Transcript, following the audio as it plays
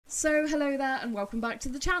So hello there and welcome back to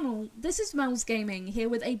the channel. This is Mel's Gaming here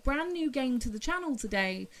with a brand new game to the channel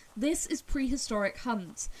today. This is Prehistoric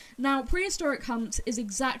Hunt. Now Prehistoric Hunt is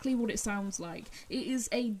exactly what it sounds like. It is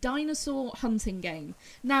a dinosaur hunting game.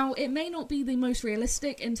 Now it may not be the most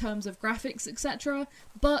realistic in terms of graphics etc,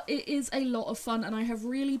 but it is a lot of fun and I have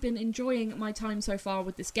really been enjoying my time so far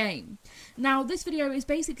with this game. Now this video is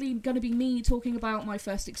basically going to be me talking about my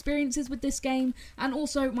first experiences with this game and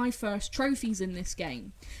also my first trophies in this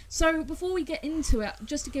game. So before we get into it,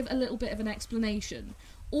 just to give a little bit of an explanation,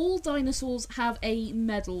 all dinosaurs have a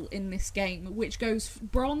medal in this game, which goes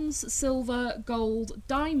bronze, silver, gold,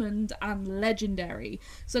 diamond, and legendary.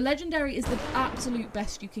 So legendary is the absolute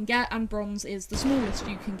best you can get, and bronze is the smallest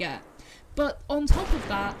you can get. But on top of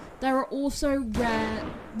that, there are also rare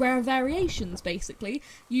variations, basically.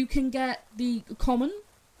 You can get the common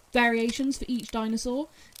variations for each dinosaur.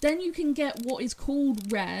 Then you can get what is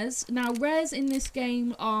called rares. Now rares in this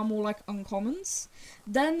game are more like uncommons.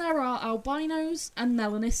 Then there are albinos and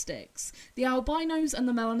melanistics. The albinos and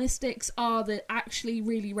the melanistics are the actually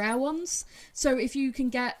really rare ones. So if you can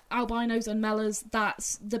get albinos and melas,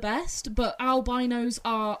 that's the best, but albinos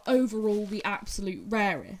are overall the absolute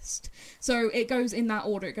rarest. So it goes in that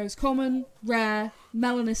order. It goes common, rare,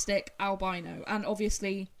 melanistic, albino, and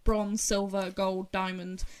obviously bronze, silver, gold,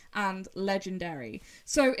 diamond, and legendary.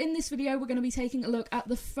 So in this video we're going to be taking a look at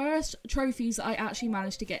the first trophies that I actually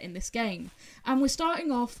managed to get in this game. And we're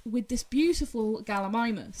starting off with this beautiful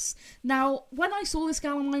Gallimimus. Now when I saw this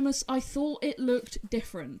Gallimimus I thought it looked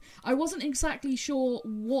different. I wasn't exactly sure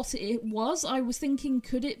what it was. I was thinking,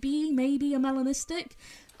 could it be maybe a melanistic?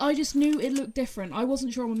 I just knew it looked different. I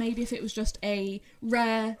wasn't sure maybe if it was just a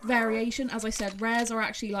rare variation. As I said, rares are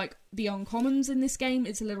actually like the uncommons in this game.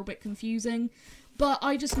 It's a little bit confusing. But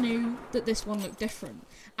I just knew that this one looked different.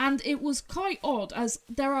 And it was quite odd, as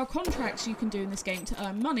there are contracts you can do in this game to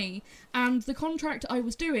earn money, and the contract I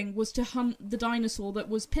was doing was to hunt the dinosaur that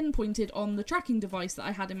was pinpointed on the tracking device that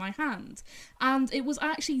I had in my hand. And it was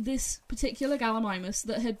actually this particular Gallimimus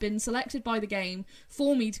that had been selected by the game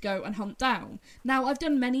for me to go and hunt down. Now, I've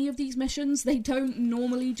done many of these missions. They don't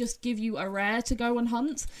normally just give you a rare to go and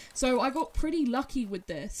hunt, so I got pretty lucky with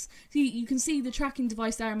this. See, you can see the tracking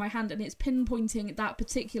device there in my hand, and it's pinpointing that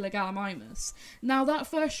particular Gallimimus. Now that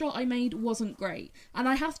first shot I made wasn't great, and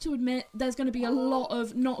I have to admit there's going to be a lot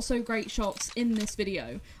of not so great shots in this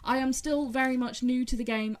video. I am still very much new to the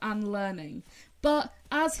game and learning. But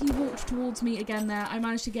as he walked towards me again there, I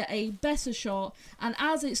managed to get a better shot, and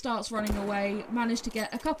as it starts running away, managed to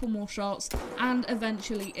get a couple more shots, and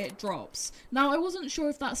eventually it drops. Now, I wasn't sure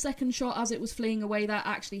if that second shot as it was fleeing away that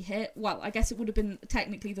actually hit. Well, I guess it would have been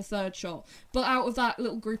technically the third shot, but out of that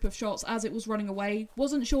little group of shots as it was running away,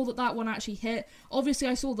 wasn't sure that that one actually hit. Obviously,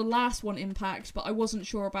 I saw the last one impact, but I wasn't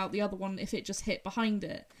sure about the other one if it just hit behind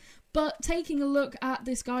it. But taking a look at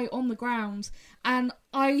this guy on the ground, and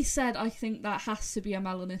I said I think that has to be a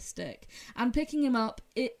melanistic. And picking him up,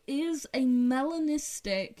 it is a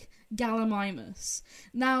melanistic Gallimimus.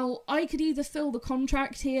 Now, I could either fill the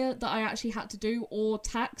contract here that I actually had to do or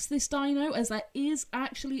tax this dino, as there is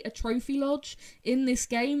actually a trophy lodge in this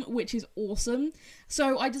game, which is awesome.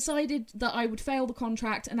 So I decided that I would fail the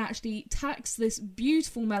contract and actually tax this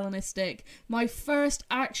beautiful melanistic, my first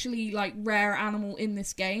actually like rare animal in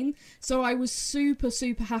this game. So I was super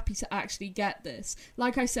happy to actually get this.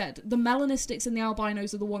 Like I said, the melanistics and the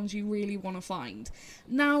albinos are the ones you really want to find.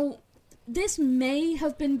 Now, this may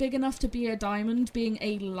have been big enough to be a diamond, being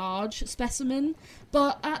a large specimen,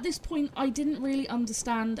 but at this point I didn't really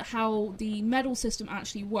understand how the medal system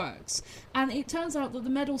actually works. And it turns out that the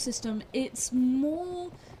medal system, it's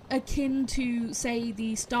more akin to, say,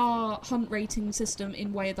 the star hunt rating system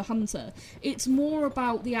in Way of the Hunter. It's more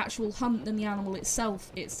about the actual hunt than the animal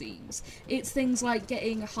itself, it seems. It's things like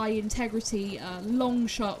getting high integrity, long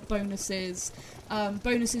shot bonuses,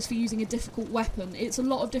 bonuses for using a difficult weapon. It's a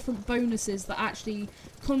lot of different bonuses that actually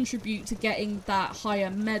contribute to getting that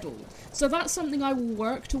higher medal. So that's something I will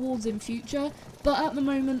work towards in future, but at the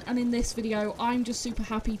moment and in this video I'm just super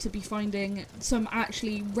happy to be finding some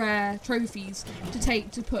actually rare trophies to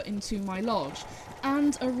take to put into my lodge.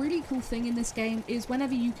 And a really cool thing in this game is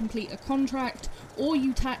whenever you complete a contract or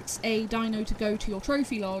you tax a dino to go to your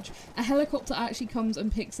trophy lodge, a helicopter actually comes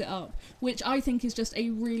and picks it up, which I think is just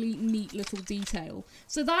a really neat little detail.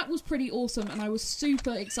 So that was pretty awesome, and I was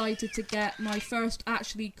super excited to get my first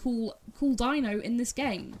actually cool dino in this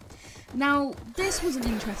game. Now, this was an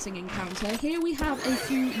interesting encounter. Here we have a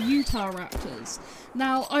few Utah raptors.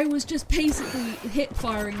 Now, I was just basically hip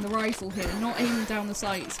firing the rifle here, not aiming down the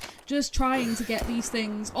sights, just trying to get these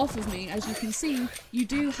things off of me. As you can see, you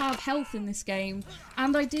do have health in this game,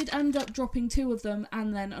 and I did end up dropping 2 of them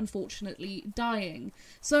and then unfortunately dying.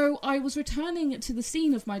 So I was returning to the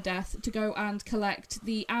scene of my death to go and collect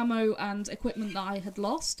the ammo and equipment that I had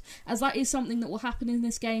lost, as that is something that will happen in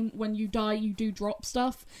this game. When you die, you do drop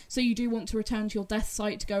stuff, so you do want to return to your death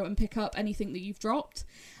site to go and pick up anything that you've dropped.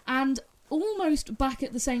 And almost back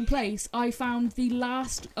at the same place, I found the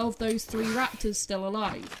last of those 3 raptors still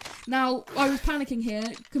alive. Now, I was panicking here,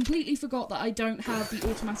 completely forgot that I don't have the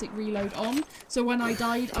automatic reload on, so when I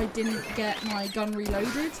died I didn't get my gun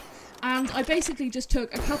reloaded, and I basically just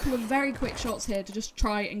took a couple of very quick shots here to just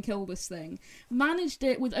try and kill this thing. Managed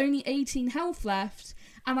it with only 18 health left,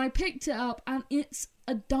 and I picked it up and it's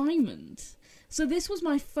a diamond. So this was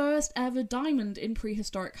my first ever diamond in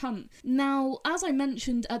Prehistoric Hunt. Now, as I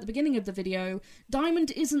mentioned at the beginning of the video, diamond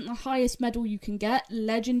isn't the highest medal you can get,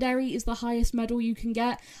 legendary is the highest medal you can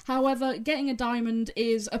get. However, getting a diamond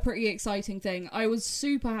is a pretty exciting thing. I was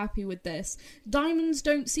super happy with this. Diamonds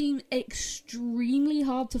don't seem extremely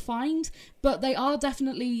hard to find, but they are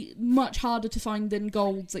definitely much harder to find than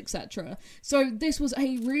golds, etc. So this was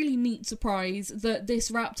a really neat surprise that this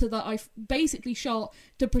raptor that I basically shot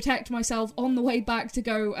to protect myself on the way back to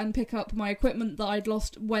go and pick up my equipment that I'd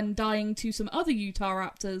lost when dying to some other Utah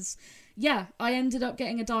raptors, yeah, I ended up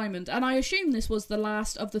getting a diamond, and I assume this was the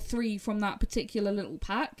last of the 3 from that particular little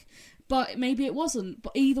pack, but maybe it wasn't.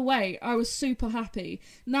 But either way, I was super happy.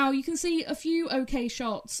 Now, you can see a few okay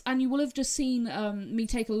shots, and you will have just seen me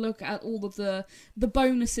take a look at all of the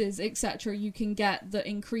bonuses, etc. you can get that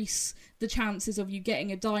increase the chances of you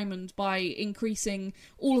getting a diamond by increasing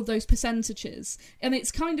all of those percentages. And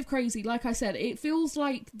it's kind of crazy. Like I said, it feels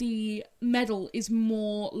like the medal is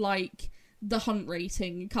more like the hunt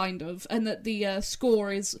rating, kind of, and that the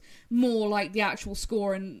score is more like the actual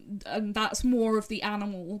score, and that's more of the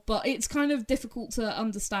animal, but it's kind of difficult to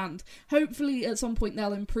understand. Hopefully at some point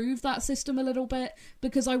they'll improve that system a little bit,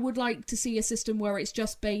 because I would like to see a system where it's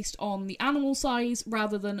just based on the animal size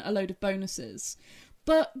rather than a load of bonuses.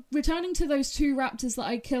 But returning to those 2 raptors that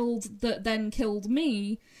I killed that then killed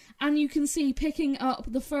me, and you can see picking up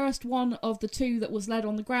the first one of the 2 that was led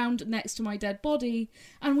on the ground next to my dead body,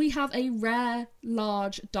 and we have a rare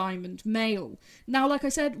large diamond male. Now, like I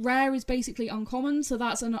said, rare is basically uncommon, so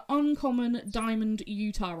that's an uncommon diamond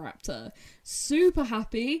Utah raptor. Super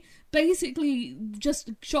happy. Basically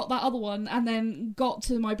just shot that other one and then got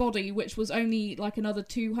to my body, which was only like another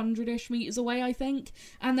 200-ish meters away, I think,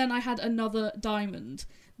 and then I had another diamond.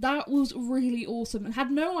 That was really awesome, and had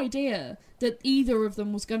no idea that either of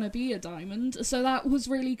them was going to be a diamond, so that was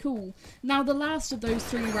really cool. Now, the last of those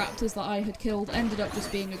 3 raptors that I had killed ended up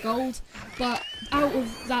just being a gold, but out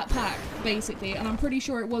of that pack, basically, and I'm pretty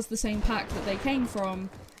sure it was the same pack that they came from,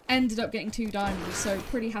 ended up getting 2 diamonds, so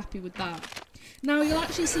pretty happy with that. Now, you'll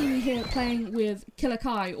actually see me here playing with Killer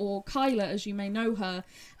Kai, or Kyla as you may know her,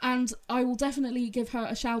 and I will definitely give her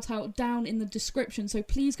a shout out down in the description, so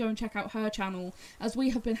please go and check out her channel, as we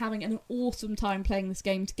have been having an awesome time playing this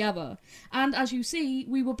game together. And as you see,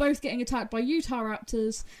 we were both getting attacked by Utah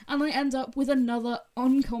raptors, and I end up with another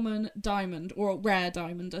uncommon diamond, or rare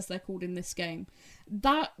diamond as they're called in this game.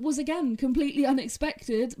 That was, again, completely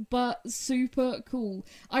unexpected, but super cool.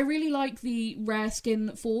 I really like the rare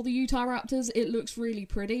skin for the Utah raptors. It looks really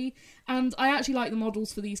pretty, and I actually like the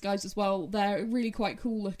models for these guys as well. They're really quite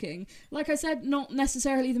cool looking. Like I said, not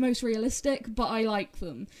necessarily the most realistic, but I like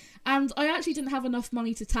them. And I actually didn't have enough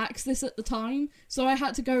money to tax this at the time, so I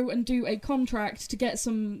had to go and do a contract to get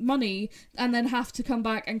some money, and then have to come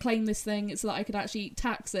back and claim this thing so that I could actually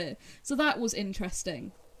tax it. So that was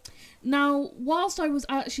interesting. Now, whilst I was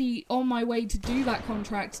actually on my way to do that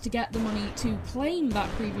contract to get the money to claim that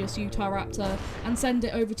previous Utah raptor and send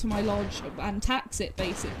it over to my lodge and tax it,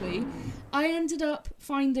 basically, I ended up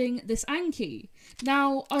finding this Anki.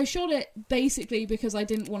 Now, I shot it basically because I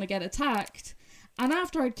didn't want to get attacked, and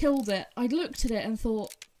after I'd killed it, I looked at it and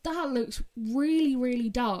thought, that looks really, really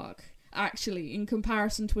dark, actually, in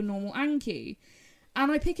comparison to a normal Anki.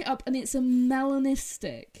 And I pick it up and it's a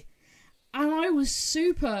Melanistic. And I was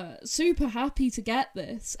super, super happy to get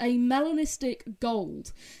this. A Melanistic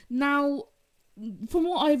gold. Now, from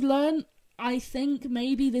what I've learned, I think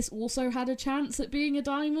maybe this also had a chance at being a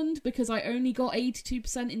diamond, because I only got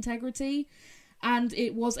 82% integrity, and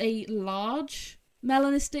it was a large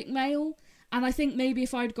Melanistic male. And I think maybe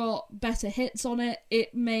if I'd got better hits on it,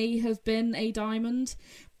 it may have been a diamond.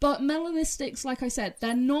 But Melanistics, like I said,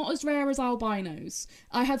 they're not as rare as albinos.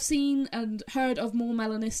 I have seen and heard of more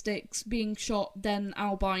Melanistics being shot than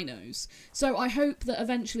albinos. So I hope that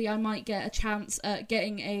eventually I might get a chance at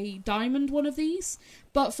getting a diamond one of these.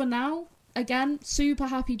 But for now, again, super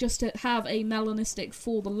happy just to have a Melanistic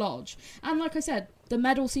for the lodge. And like I said, the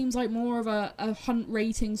medal seems like more of a hunt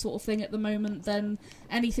rating sort of thing at the moment than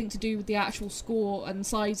anything to do with the actual score and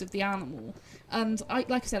size of the animal. And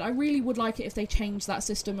like I said, I really would like it if they changed that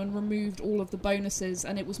system and removed all of the bonuses,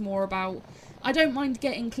 and it was more about, I don't mind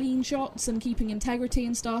getting clean shots and keeping integrity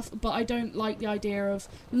and stuff, but I don't like the idea of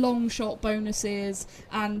long shot bonuses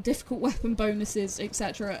and difficult weapon bonuses,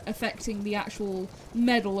 etc., affecting the actual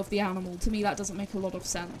medal of the animal. To me, that doesn't make a lot of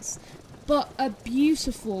sense. But a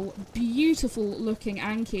beautiful, beautiful looking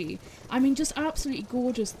Anki. I mean, just absolutely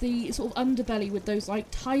gorgeous. The sort of underbelly with those, like,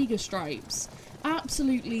 tiger stripes.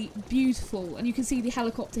 Absolutely beautiful. And you can see the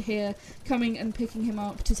helicopter here coming and picking him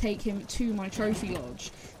up to take him to my trophy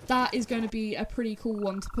lodge. That is going to be a pretty cool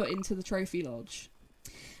one to put into the trophy lodge.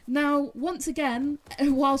 Now, once again,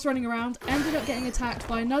 whilst running around, ended up getting attacked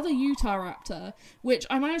by another Utahraptor, which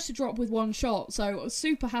I managed to drop with one shot, so I was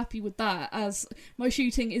super happy with that, as my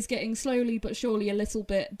shooting is getting slowly but surely a little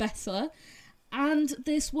bit better. And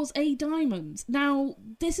this was a diamond. Now,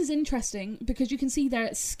 this is interesting because you can see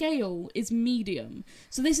their scale is medium.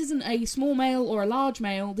 So this isn't a small male or a large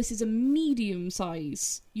male, this is a medium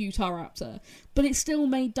size Utahraptor, but it's still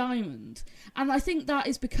made diamond. And I think that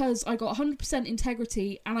is because I got 100%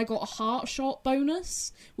 integrity and I got a heart shot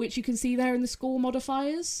bonus, which you can see there in the score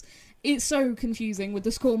modifiers. It's so confusing with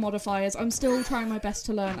the score modifiers. I'm still trying my best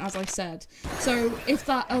to learn, as I said. So if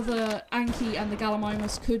that other Anki and the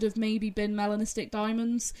Gallimimus could have maybe been Melanistic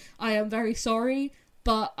diamonds, I am very sorry,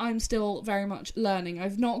 but I'm still very much learning.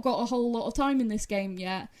 I've not got a whole lot of time in this game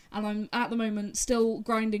yet, and I'm at the moment still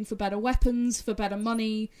grinding for better weapons, for better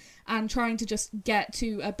money, and trying to just get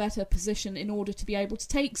to a better position in order to be able to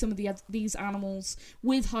take some of these animals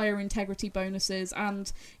with higher integrity bonuses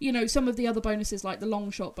and, you know, some of the other bonuses like the long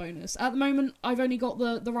shot bonus. At the moment, I've only got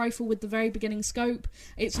the rifle with the very beginning scope.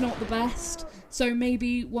 It's not the best, so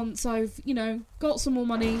maybe once I've, you know, got some more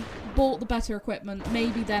money, bought the better equipment,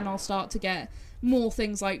 maybe then I'll start to get more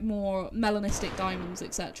things like more Melanistic diamonds,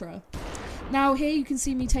 etc. Now here you can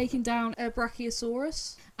see me taking down a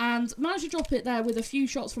Brachiosaurus and managed to drop it there with a few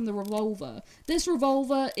shots from the revolver. This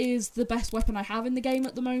revolver is the best weapon I have in the game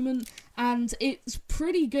at the moment, and it's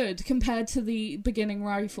pretty good compared to the beginning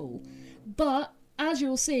rifle. But as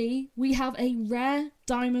you'll see, we have a rare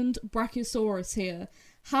diamond Brachiosaurus here.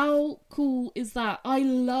 How cool is that? I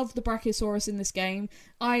love the Brachiosaurus in this game.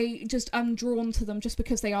 I just am drawn to them just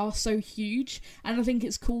because they are so huge, and I think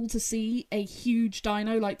it's cool to see a huge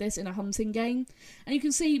dino like this in a hunting game. And you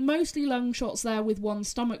can see mostly long shots there with one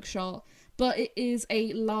stomach shot, but it is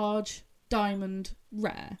a large diamond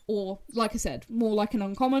rare, or like I said, more like an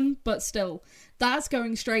uncommon, but still, that's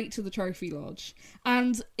going straight to the trophy lodge.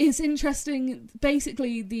 And it's interesting,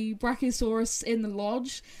 basically the Brachiosaurus in the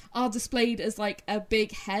lodge are displayed as like a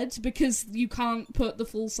big head, because you can't put the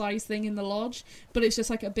full size thing in the lodge, but it's just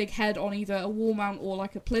like a big head on either a wall mount or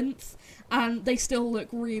like a plinth, and they still look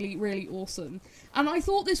really, really awesome. And I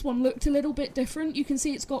thought this one looked a little bit different. You can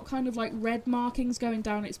see it's got kind of like red markings going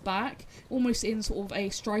down its back, almost in sort of a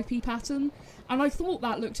stripy pattern. And I thought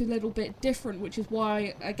that looked a little bit different, which is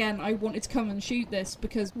why, again, I wanted to come and shoot this,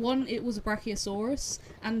 because one, it was a Brachiosaurus,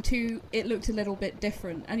 and two, it looked a little bit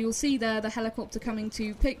different. And you'll see there the helicopter coming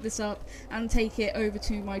to pick this up and take it over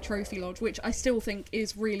to my trophy lodge, which I still think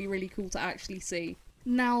is really, really cool to actually see.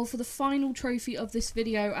 Now for the final trophy of this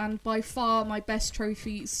video, and by far my best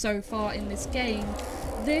trophy so far in this game,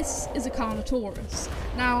 this is a Carnotaurus.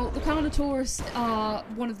 Now the Carnotaurus are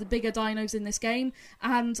one of the bigger dinos in this game,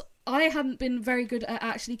 and I hadn't been very good at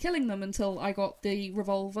actually killing them until I got the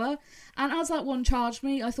revolver, and as that one charged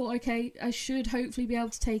me, I thought, okay, I should hopefully be able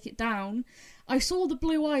to take it down. I saw the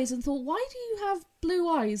blue eyes and thought, why do you have blue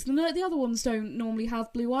eyes? The other ones don't normally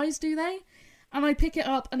have blue eyes, do they? And I pick it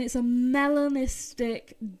up and it's a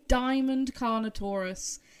Melanistic diamond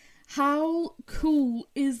Carnotaurus. How cool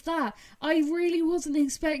is that? I really wasn't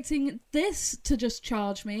expecting this to just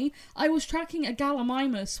charge me. I was tracking a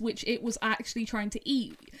Gallimimus, which it was actually trying to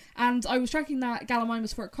eat, and I was tracking that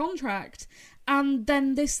Gallimimus for a contract, and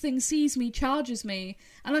then this thing sees me, charges me,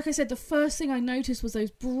 and like I said, the first thing I noticed was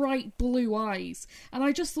those bright blue eyes, and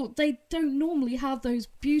I just thought they don't normally have those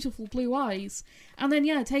beautiful blue eyes. And then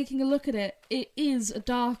yeah, taking a look at it, it is a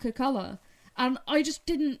darker colour. And I just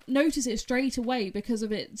didn't notice it straight away because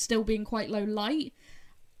of it still being quite low light.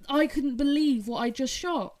 I couldn't believe what I just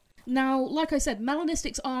shot. Now, like I said,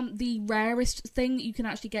 Melanistics aren't the rarest thing you can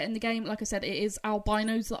actually get in the game. Like I said, it is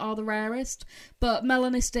albinos that are the rarest, but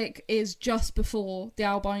Melanistic is just before the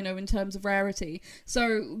albino in terms of rarity.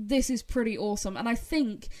 So this is pretty awesome, and I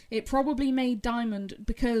think it probably made Diamond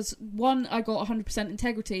because, one, I got 100%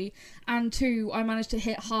 integrity, and two, I managed to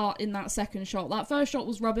hit heart in that second shot. That first shot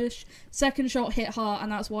was rubbish, second shot hit heart,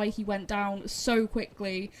 and that's why he went down so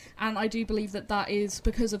quickly, and I do believe that that is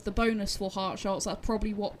because of the bonus for heart shots. That's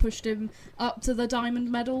probably what pushed him up to the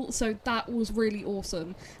diamond medal, so that was really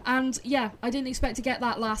awesome. And yeah, I didn't expect to get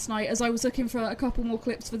that last night as I was looking for a couple more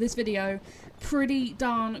clips for this video. Pretty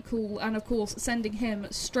darn cool, and of course sending him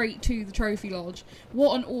straight to the trophy lodge.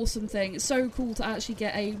 What an awesome thing. It's so cool to actually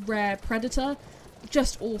get a rare predator.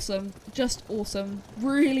 Just awesome,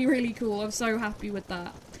 really, really cool. I'm so happy with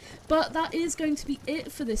that. But that is going to be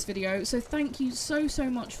it for this video, so thank you so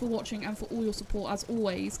much for watching and for all your support as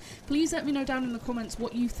always. Please let me know down in the comments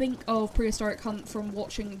what you think of Prehistoric Hunt from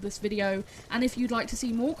watching this video, and if you'd like to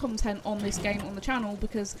see more content on this game on the channel,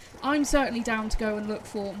 because I'm certainly down to go and look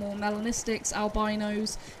for more Melanistics,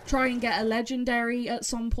 albinos, try and get a legendary at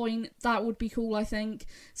some point. That would be cool, I think.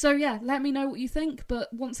 So yeah, let me know what you think, but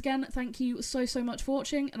once again, thank you so much for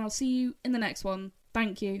watching, and I'll see you in the next one.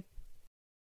 Thank you.